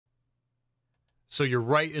So you're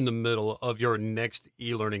right in the middle of your next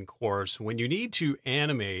e-learning course when you need to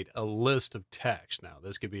animate a list of text. Now,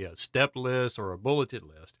 this could be a step list or a bulleted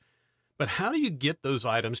list, but how do you get those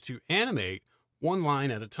items to animate one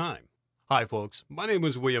line at a time? Hi, folks. My name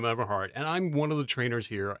is William Everhart, and I'm one of the trainers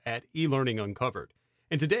here at eLearning Uncovered.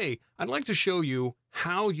 And today, I'd like to show you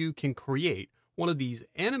how you can create one of these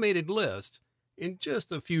animated lists in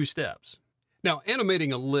just a few steps. Now,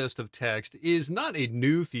 animating a list of text is not a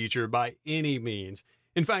new feature by any means.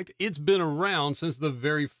 In fact, it's been around since the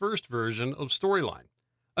very first version of Storyline.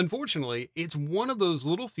 Unfortunately, it's one of those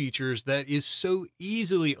little features that is so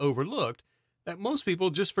easily overlooked that most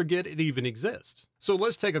people just forget it even exists. So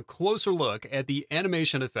let's take a closer look at the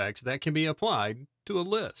animation effects that can be applied to a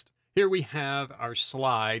list. Here we have our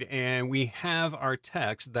slide and we have our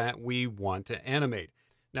text that we want to animate.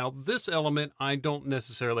 Now, this element I don't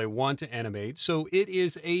necessarily want to animate, so it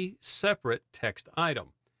is a separate text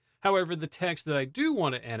item. However, the text that I do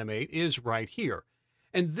want to animate is right here.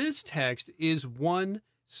 And this text is one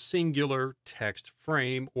singular text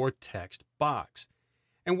frame or text box.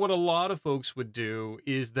 And what a lot of folks would do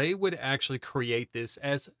is they would actually create this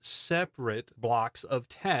as separate blocks of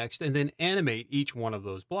text and then animate each one of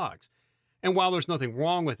those blocks. And while there's nothing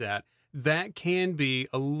wrong with that, that can be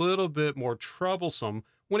a little bit more troublesome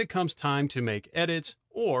when it comes time to make edits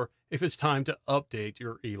or if it's time to update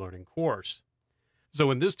your e-learning course. So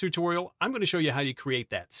in this tutorial, I'm going to show you how you create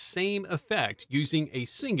that same effect using a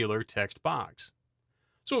singular text box.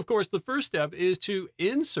 So of course, the first step is to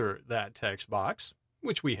insert that text box,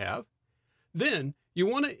 which we have. Then you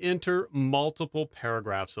want to enter multiple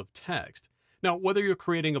paragraphs of text. Now, whether you're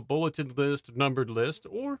creating a bulleted list, numbered list,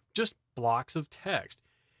 or just blocks of text,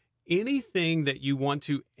 anything that you want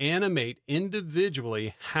to animate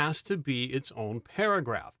individually has to be its own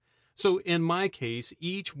paragraph. So in my case,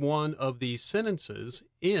 each one of these sentences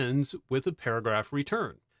ends with a paragraph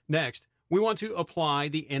return. Next, we want to apply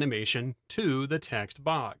the animation to the text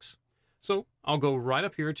box. So I'll go right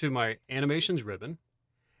up here to my animations ribbon,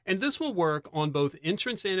 and this will work on both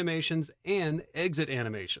entrance animations and exit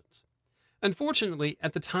animations. Unfortunately,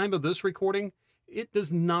 at the time of this recording, it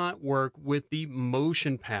does not work with the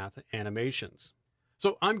motion path animations.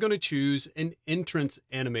 So I'm going to choose an entrance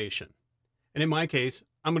animation. And in my case,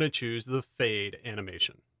 I'm going to choose the fade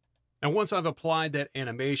animation. Now, once I've applied that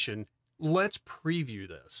animation, let's preview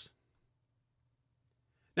this.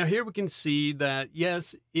 Now here we can see that,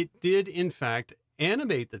 yes, it did in fact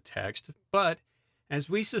animate the text, but as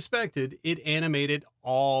we suspected, it animated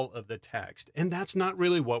all of the text. And that's not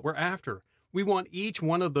really what we're after. We want each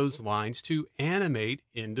one of those lines to animate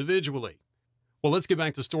individually. Well, let's get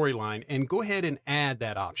back to Storyline and go ahead and add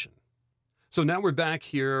that option. So now we're back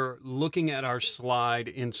here looking at our slide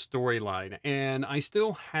in Storyline, and I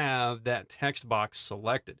still have that text box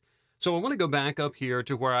selected. So I want to go back up here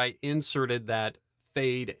to where I inserted that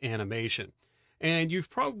fade animation. And you've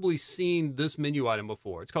probably seen this menu item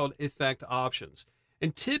before. It's called Effect Options.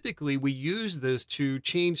 And typically we use this to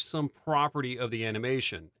change some property of the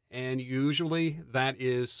animation. And usually that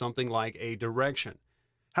is something like a direction.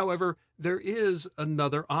 However, there is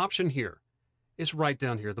another option here. It's right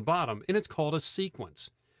down here at the bottom, and it's called a sequence.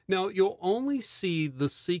 Now, you'll only see the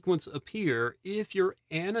sequence appear if you're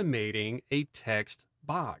animating a text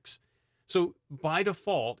box. So by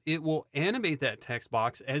default, it will animate that text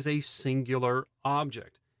box as a singular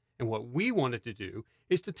object. And what we wanted to do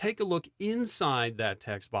is to take a look inside that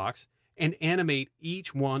text box and animate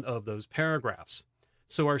each one of those paragraphs.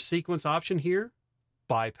 So our sequence option here,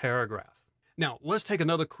 by paragraph. Now, let's take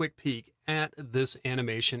another quick peek at this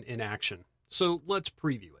animation in action. So let's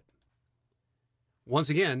preview it. Once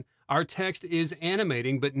again, our text is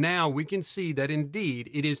animating, but now we can see that indeed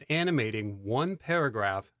it is animating one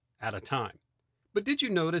paragraph at a time. But did you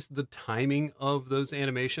notice the timing of those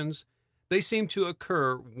animations? They seem to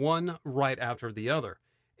occur one right after the other,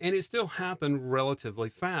 and it still happened relatively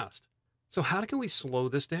fast. So how can we slow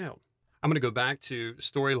this down? I'm going to go back to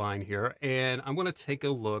Storyline here, and I'm going to take a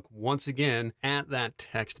look once again at that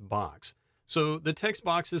text box. So the text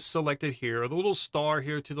box is selected here. The little star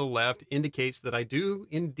here to the left indicates that I do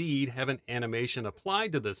indeed have an animation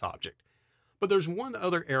applied to this object. But there's one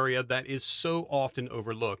other area that is so often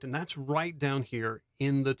overlooked, and that's right down here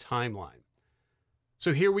in the timeline.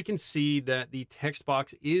 So here we can see that the text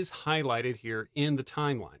box is highlighted here in the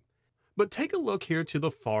timeline. But take a look here to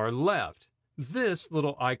the far left. This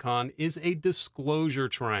little icon is a disclosure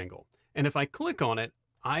triangle. And if I click on it,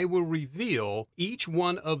 I will reveal each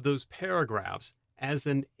one of those paragraphs as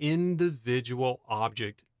an individual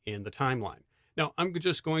object in the timeline. Now, I'm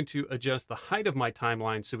just going to adjust the height of my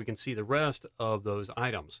timeline so we can see the rest of those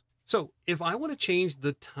items. So if I want to change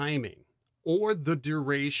the timing or the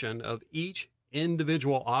duration of each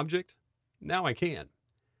individual object? Now I can.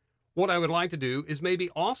 What I would like to do is maybe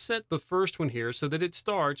offset the first one here so that it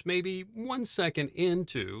starts maybe 1 second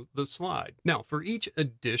into the slide. Now, for each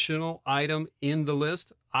additional item in the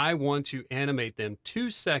list, I want to animate them 2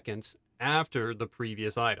 seconds after the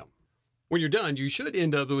previous item. When you're done, you should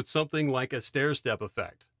end up with something like a stair step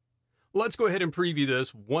effect. Let's go ahead and preview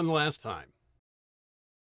this one last time.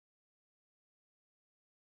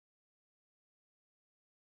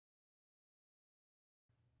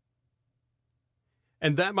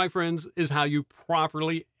 And that, my friends, is how you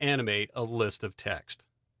properly animate a list of text.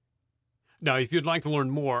 Now, if you'd like to learn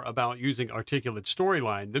more about using Articulate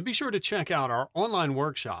Storyline, then be sure to check out our online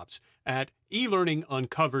workshops at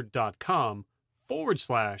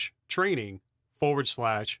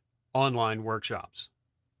elearninguncovered.com/training/online workshops.